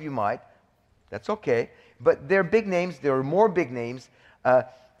people. Some of you might. That's okay. But they're big names. There are more big names.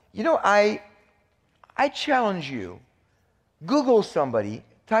 You know, I challenge you. Google somebody,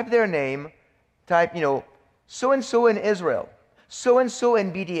 type their name, type, so-and-so in Israel, so-and-so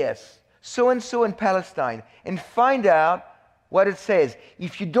in BDS, so-and-so in Palestine, and find out what it says.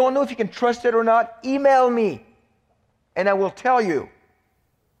 If you don't know if you can trust it or not, email me, and I will tell you.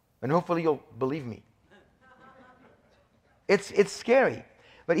 And hopefully you'll believe me. It's scary.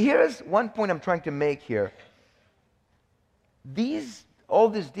 But here is one point I'm trying to make here. All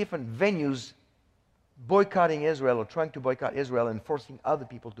these different venues boycotting Israel or trying to boycott Israel and forcing other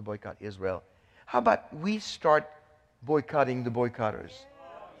people to boycott Israel. How about we start boycotting the boycotters?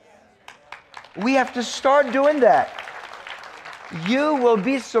 We have to start doing that. You will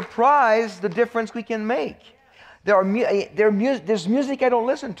be surprised the difference we can make. There's music I don't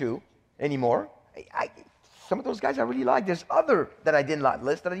listen to anymore. Some of those guys I really like. There's other that I didn't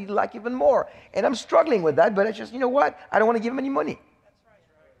list that I need to like even more. And I'm struggling with that, but it's just, you know what? I don't want to give them any money.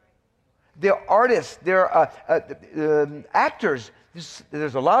 They're artists, they're actors.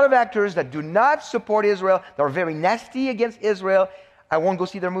 There's a lot of actors that do not support Israel, that are very nasty against Israel. I won't go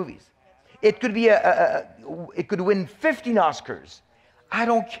see their movies. It could be it could win 15 Oscars. I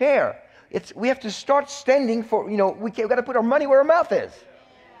don't care. We have to start standing for, we've got to put our money where our mouth is.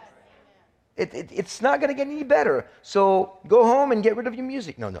 It's not going to get any better. So go home and get rid of your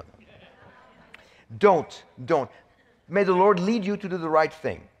music. No. Don't. May the Lord lead you to do the right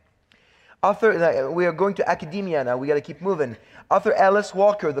thing. We are going to academia now. We got to keep moving. Author Alice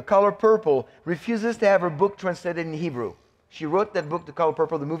Walker, The Color Purple, refuses to have her book translated in Hebrew. She wrote that book, The Color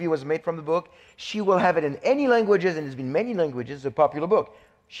Purple. The movie was made from the book. She will have it in any languages, and it's been many languages. It's a popular book.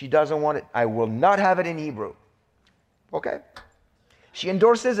 She doesn't want it. I will not have it in Hebrew. Okay? She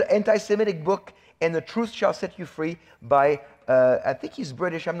endorses an anti-Semitic book, And the Truth Shall Set You Free by, I think he's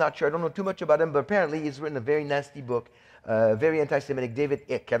British. I'm not sure. I don't know too much about him, but apparently he's written a very nasty book. Very anti-Semitic, David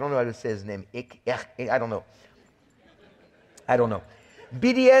Icke. I don't know how to say his name. I don't know.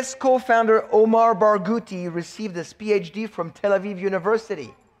 BDS co-founder Omar Barghouti received his PhD from Tel Aviv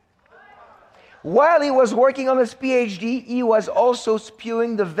University. While he was working on his PhD, he was also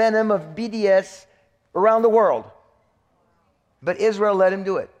spewing the venom of BDS around the world. But Israel let him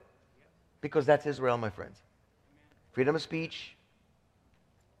do it. Because that's Israel, my friends. Freedom of speech,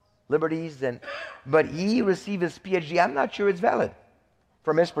 liberties, but he received his PhD. I'm not sure it's valid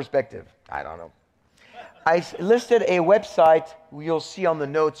from his perspective. I don't know. I listed a website you'll see on the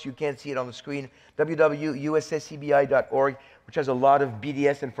notes. You can't see it on the screen. www.usacbi.org, which has a lot of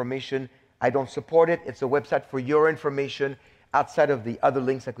BDS information. I don't support it. It's a website for your information outside of the other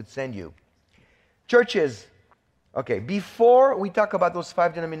links I could send you. Churches. Okay, before we talk about those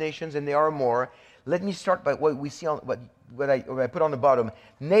 5 denominations, and there are more, let me start by what we see on what I put on the bottom.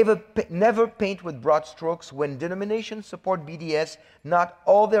 Never paint with broad strokes. When denominations support BDS, not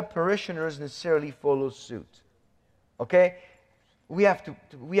all their parishioners necessarily follow suit. Okay, we have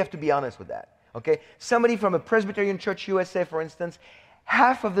to be honest with that. Okay, somebody from a Presbyterian Church USA, for instance,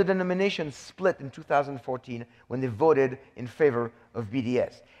 half of the denomination split in 2014 when they voted in favor of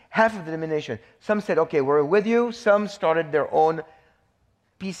BDS. Half of the denomination. Some said, okay, we're with you. Some started their own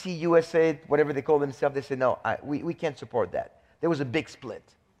PC USA, whatever they call themselves. They said, no, we can't support that. There was a big split.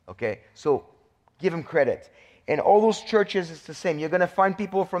 Okay, so give them credit. And all those churches, it's the same. You're going to find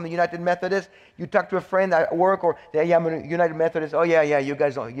people from the United Methodist. You talk to a friend at work, or yeah, I'm a United Methodist. Oh yeah, you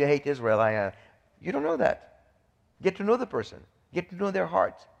guys you hate Israel. You don't know that. Get to know the person. Get to know their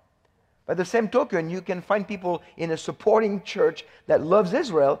heart. By the same token, you can find people in a supporting church that loves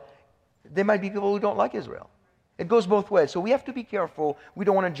Israel. There might be people who don't like Israel. It goes both ways. So we have to be careful. We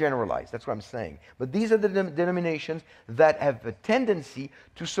don't want to generalize. That's what I'm saying. But these are the denominations that have a tendency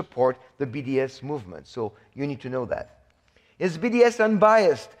to support the BDS movement. So you need to know that. Is BDS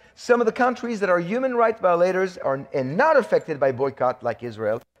unbiased? Some of the countries that are human rights violators and not affected by boycott, like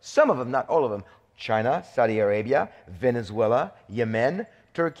Israel, some of them, not all of them, China, Saudi Arabia, Venezuela, Yemen,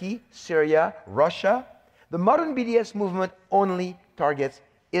 Turkey, Syria, Russia. The modern BDS movement only targets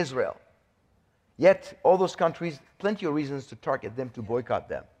Israel. Yet, all those countries, plenty of reasons to target them, to boycott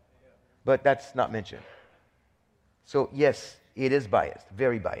them. But that's not mentioned. So, yes, it is biased,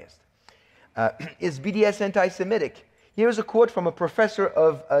 very biased. Is BDS anti-Semitic? Here's a quote from a professor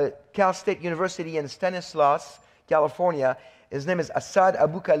of Cal State University in Stanislaus, California. His name is Assad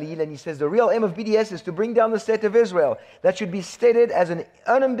Abu Khalil, and he says, the real aim of BDS is to bring down the state of Israel. That should be stated as an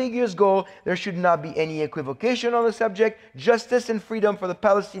unambiguous goal. There should not be any equivocation on the subject. Justice and freedom for the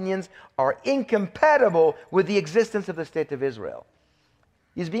Palestinians are incompatible with the existence of the state of Israel.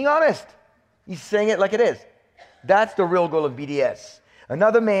 He's being honest. He's saying it like it is. That's the real goal of BDS.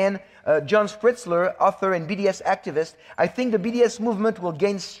 Another man, John Spritzler, author and BDS activist, I think the BDS movement will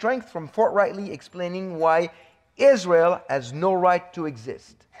gain strength from forthrightly explaining why Israel has no right to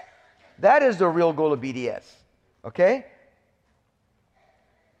exist. That is the real goal of BDS. Okay?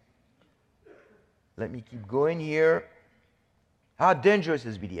 Let me keep going here. How dangerous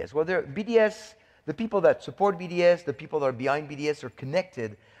is BDS? Well, BDS, the people that support BDS, the people that are behind BDS are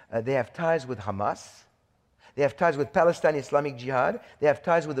connected. They have ties with Hamas. They have ties with Palestine Islamic Jihad. They have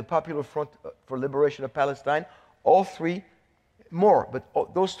ties with the Popular Front for Liberation of Palestine. All three, more,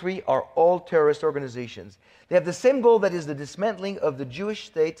 but those three are all terrorist organizations. They have the same goal, that is the dismantling of the Jewish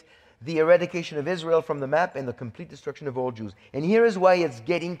state, the eradication of Israel from the map, and the complete destruction of all Jews. And here is why it's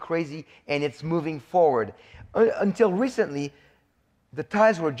getting crazy and it's moving forward. Until recently, the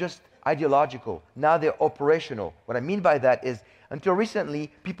ties were just ideological. Now they're operational. What I mean by that is, until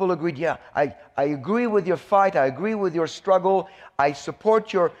recently, people agreed, yeah, I agree with your fight, I agree with your struggle, I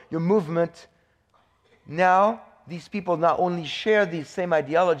support your movement. Now, these people not only share the same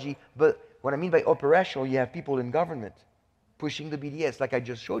ideology, but what I mean by operational, you have people in government pushing the BDS, like I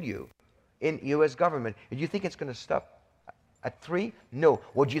just showed you, in U.S. government. And you think it's going to stop at 3? No.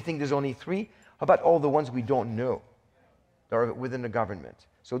 What, do you think there's only 3? How about all the ones we don't know that are within the government?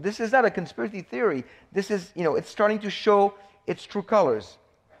 So this is not a conspiracy theory. This is, it's starting to show its true colors.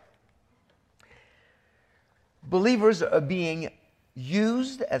 Believers are being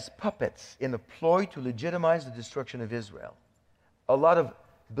used as puppets in a ploy to legitimize the destruction of Israel. A lot of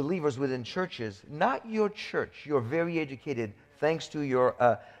believers within churches, not your church, you're very educated thanks to your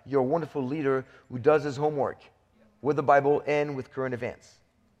wonderful leader who does his homework with the Bible and with current events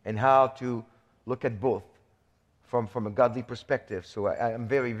and how to look at both from a godly perspective. So I am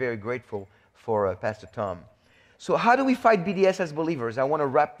very, very grateful for Pastor Tom. So how do we fight BDS as believers? I want to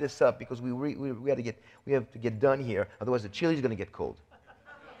wrap this up because we have to get done here. Otherwise, the chili is going to get cold.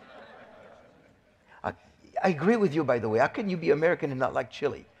 I agree with you, by the way. How can you be American and not like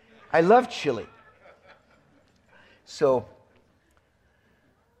chili? I love chili. So,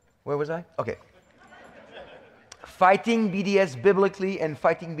 where was I? Okay. Fighting BDS biblically and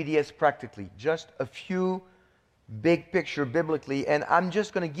fighting BDS practically. Just a few big picture biblically, and I'm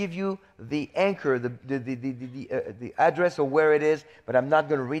just going to give you the anchor, the address of where it is, but I'm not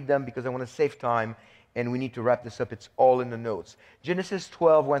going to read them because I want to save time, and we need to wrap this up. It's all in the notes. Genesis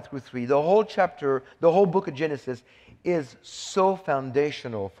 12, 1 through 3. The whole chapter, the whole book of Genesis is so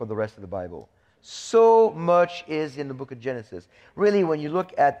foundational for the rest of the Bible. So much is in the book of Genesis. Really, when you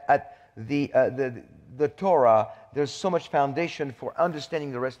look at the Torah, there's so much foundation for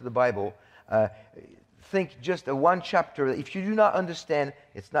understanding the rest of the Bible. Think just a one chapter. If you do not understand,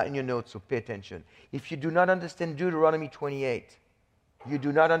 it's not in your notes, so pay attention. If you do not understand Deuteronomy 28, you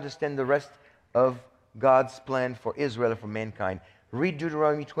do not understand the rest of God's plan for Israel and for mankind. Read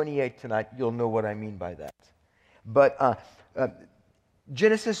Deuteronomy 28 tonight. You'll know what I mean by that. But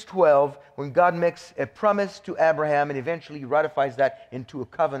Genesis 12, when God makes a promise to Abraham and eventually ratifies that into a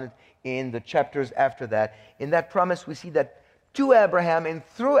covenant in the chapters after that, in that promise we see that to Abraham and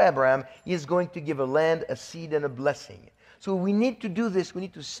through Abraham, he is going to give a land, a seed, and a blessing. So we need to do this. We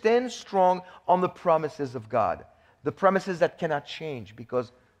need to stand strong on the promises of God. The promises that cannot change,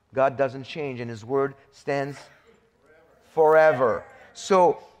 because God doesn't change and His Word stands forever.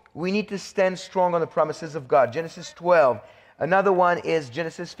 So we need to stand strong on the promises of God. Genesis 12. Another one is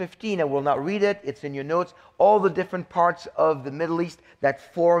Genesis 15. I will not read it. It's in your notes. All the different parts of the Middle East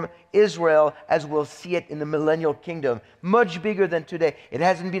that form Israel as we'll see it in the millennial kingdom. Much bigger than today. It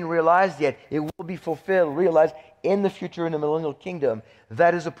hasn't been realized yet. It will be fulfilled, realized in the future in the millennial kingdom.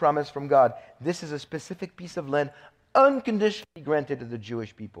 That is a promise from God. This is a specific piece of land unconditionally granted to the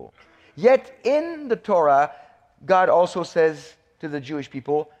Jewish people. Yet in the Torah, God also says to the Jewish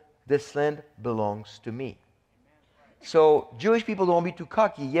people, this land belongs to me. So Jewish people don't be too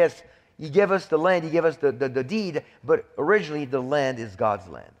cocky. Yes, He gave us the land, He gave us the deed, but originally the land is God's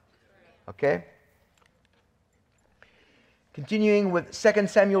land. Okay? Continuing with 2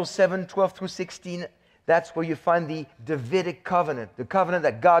 Samuel 7, 12 through 16, that's where you find the Davidic covenant, the covenant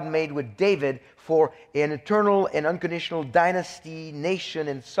that God made with David for an eternal and unconditional dynasty, nation,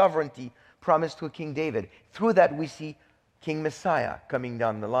 and sovereignty promised to King David. Through that we see King Messiah coming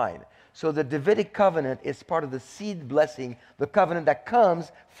down the line. So the Davidic covenant is part of the seed blessing, the covenant that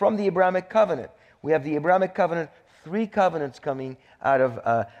comes from the Abrahamic covenant. We have the Abrahamic covenant, 3 covenants coming out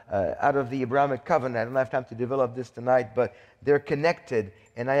of the Abrahamic covenant. I don't have time to develop this tonight, but they're connected.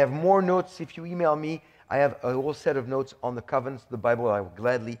 And I have more notes. If you email me, I have a whole set of notes on the covenants of the Bible. I will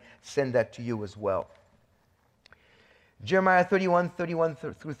gladly send that to you as well. Jeremiah 31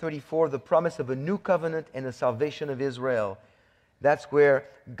 through 34, the promise of a new covenant and the salvation of Israel. That's where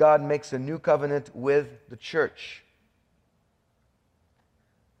God makes a new covenant with the church.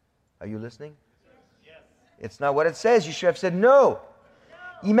 Are you listening? Yes. It's not what it says. You should have said no.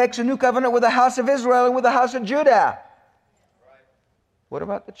 He makes a new covenant with the house of Israel and with the house of Judah. What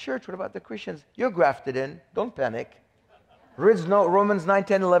about the church? What about the Christians? You're grafted in. Don't panic. Romans 9,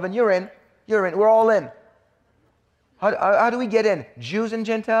 10, 11. You're in. You're in. We're all in. How do we get in? Jews and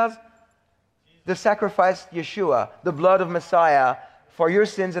Gentiles? The sacrifice, Yeshua, the blood of Messiah for your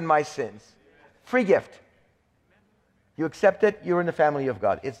sins and my sins. Free gift. You accept it, you're in the family of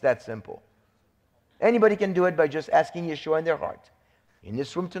God. It's that simple. Anybody can do it by just asking Yeshua in their heart. In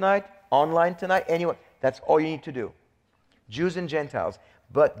this room tonight, online tonight, anyone. That's all you need to do. Jews and Gentiles.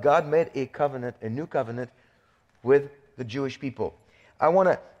 But God made a covenant, a new covenant with the Jewish people. I want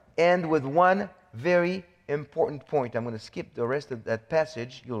to end with one very important point. I'm going to skip the rest of that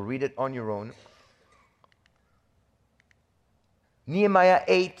passage. You'll read it on your own. Nehemiah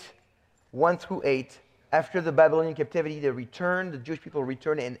 8, 1 through 8. After the Babylonian captivity, they returned. The Jewish people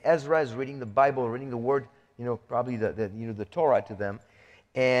returned, and Ezra is reading the Bible, reading the Word, probably the Torah to them.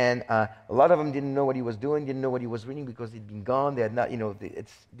 And a lot of them didn't know what he was doing, didn't know what he was reading because he'd been gone. They had not,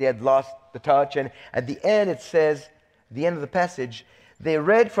 they had lost the touch. And at the end, it says, the end of the passage, they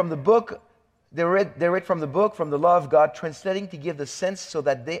read from the book. They read from the book, from the law of God, translating to give the sense so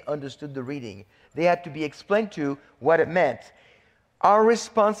that they understood the reading. They had to be explained to what it meant. Our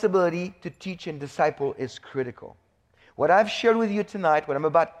responsibility to teach and disciple is critical. What I've shared with you tonight, what I'm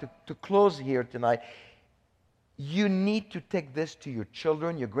about to close here tonight, you need to take this to your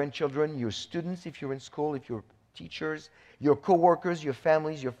children, your grandchildren, your students if you're in school, if you're teachers, your co-workers, your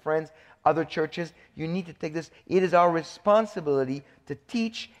families, your friends, other churches. You need to take this. It is our responsibility to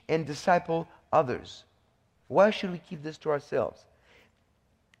teach and disciple others. Why should we keep this to ourselves?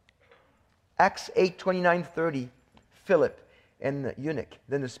 Acts 8, 29, 30, Philip and the eunuch.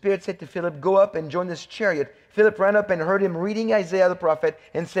 Then the Spirit said to Philip, go up and join this chariot. Philip ran up and heard him reading Isaiah the prophet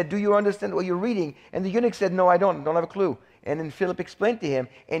and said, do you understand what you're reading? And the eunuch said, no, I don't have a clue. And then Philip explained to him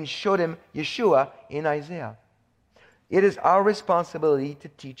and showed him Yeshua in Isaiah. It is our responsibility to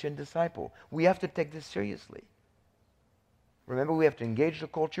teach and disciple. We have to take this seriously. Remember, we have to engage the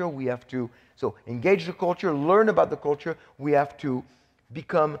culture. We have to engage the culture, learn about the culture. We have to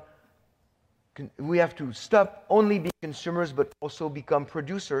stop only being consumers, but also become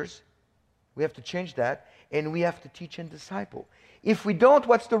producers. We have to change that, and we have to teach and disciple. If we don't,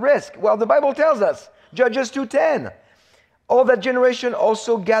 what's the risk? Well, the Bible tells us, Judges 2:10. All that generation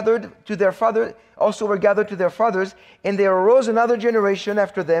also were gathered to their fathers, and there arose another generation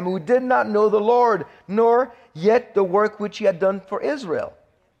after them who did not know the Lord, nor yet the work which he had done for Israel.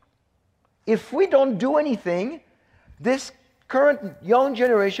 If we don't do anything, this current young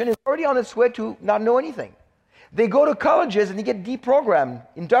generation is already on its way to not know anything. They go to colleges and they get deprogrammed,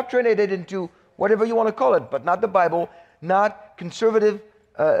 indoctrinated into whatever you want to call it, but not the Bible, not conservative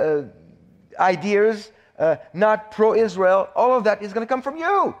ideas, not pro-Israel. All of that is going to come from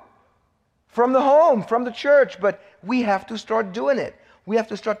you, from the home, from the church. But we have to start doing it. We have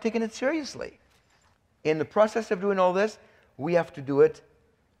to start taking it seriously. In the process of doing all this, we have to do it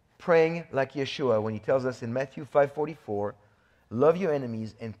praying like Yeshua when he tells us in Matthew 5:44, love your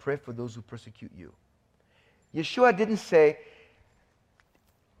enemies and pray for those who persecute you. Yeshua didn't say,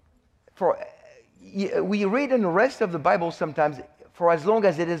 we read in the rest of the Bible sometimes, for as long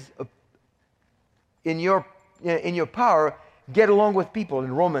as it is in your power, get along with people.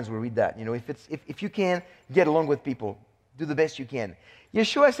 In Romans we read that. If you can, get along with people. Do the best you can.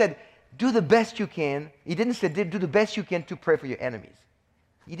 Yeshua said, do the best you can. He didn't say, do the best you can to pray for your enemies.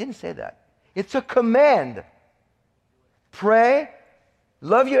 He didn't say that. It's a command. Pray,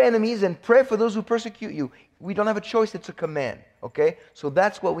 love your enemies, and pray for those who persecute you. We don't have a choice. It's a command. Okay? So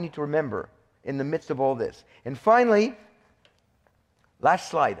that's what we need to remember in the midst of all this. And finally, last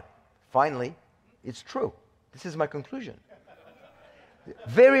slide. Finally, it's true. This is my conclusion.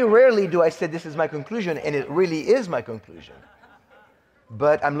 Very rarely do I say this is my conclusion, and it really is my conclusion.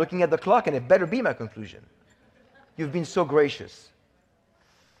 But I'm looking at the clock, and it better be my conclusion. You've been so gracious.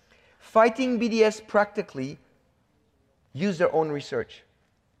 Fighting BDS practically use their own research.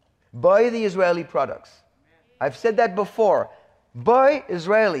 Buy the Israeli products. I've said that before. Buy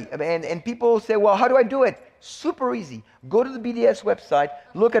Israeli. And people say, well, how do I do it? Super easy. Go to the BDS website.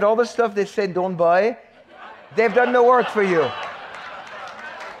 Look at all the stuff they said don't buy. They've done the work for you.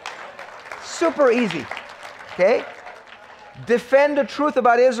 Super easy. Okay? Defend the truth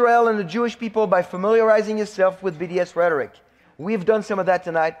about Israel and the Jewish people by familiarizing yourself with BDS rhetoric. We've done some of that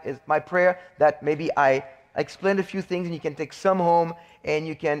tonight. It's my prayer that maybe I explained a few things and you can take some home and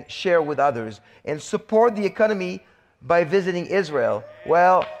you can share with others. And support the economy by visiting Israel.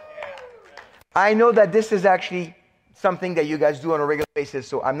 Well, I know that this is actually something that you guys do on a regular basis,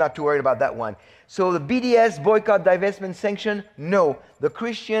 so I'm not too worried about that one. So the BDS, boycott, divestment, sanction, no. The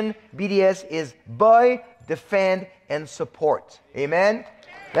Christian BDS is buy, defend, and support. Amen?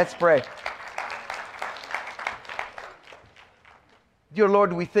 Let's pray. Dear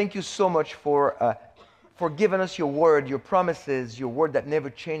Lord, we thank you so much for giving us your word, your promises, your word that never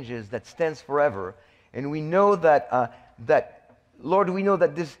changes, that stands forever. And we know that, Lord, we know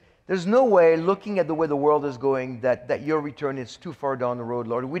that there's no way, looking at the way the world is going, that your return is too far down the road,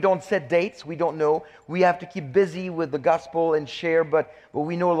 Lord. We don't set dates. We don't know. We have to keep busy with the gospel and share. But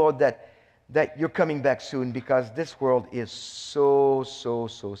we know, Lord, that you're coming back soon, because this world is so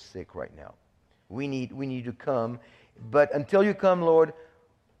sick right now. We need to come. But until you come, Lord,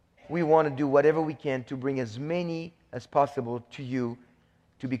 we want to do whatever we can to bring as many as possible to you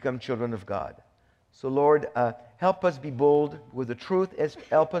to become children of God. So, Lord, help us be bold with the truth.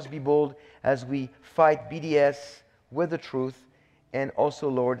 Help us be bold as we fight BDS with the truth. And also,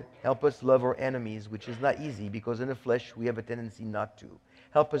 Lord, help us love our enemies, which is not easy because in the flesh we have a tendency not to.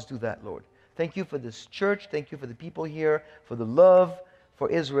 Help us do that, Lord. Thank you for this church. Thank you for the people here, for the love for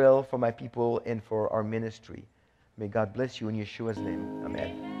Israel, for my people, and for our ministry. May God bless you in Yeshua's name.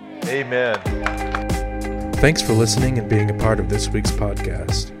 Amen. Amen. Thanks for listening and being a part of this week's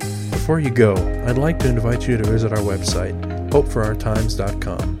podcast. Before you go, I'd like to invite you to visit our website,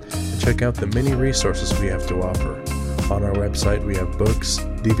 hopeforourtimes.com, and check out the many resources we have to offer. On our website, we have books,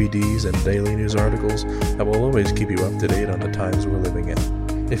 DVDs, and daily news articles that will always keep you up to date on the times we're living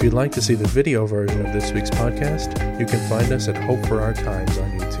in. If you'd like to see the video version of this week's podcast, you can find us at Hope for Our Times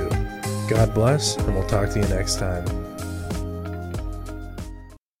on YouTube. God bless, and we'll talk to you next time.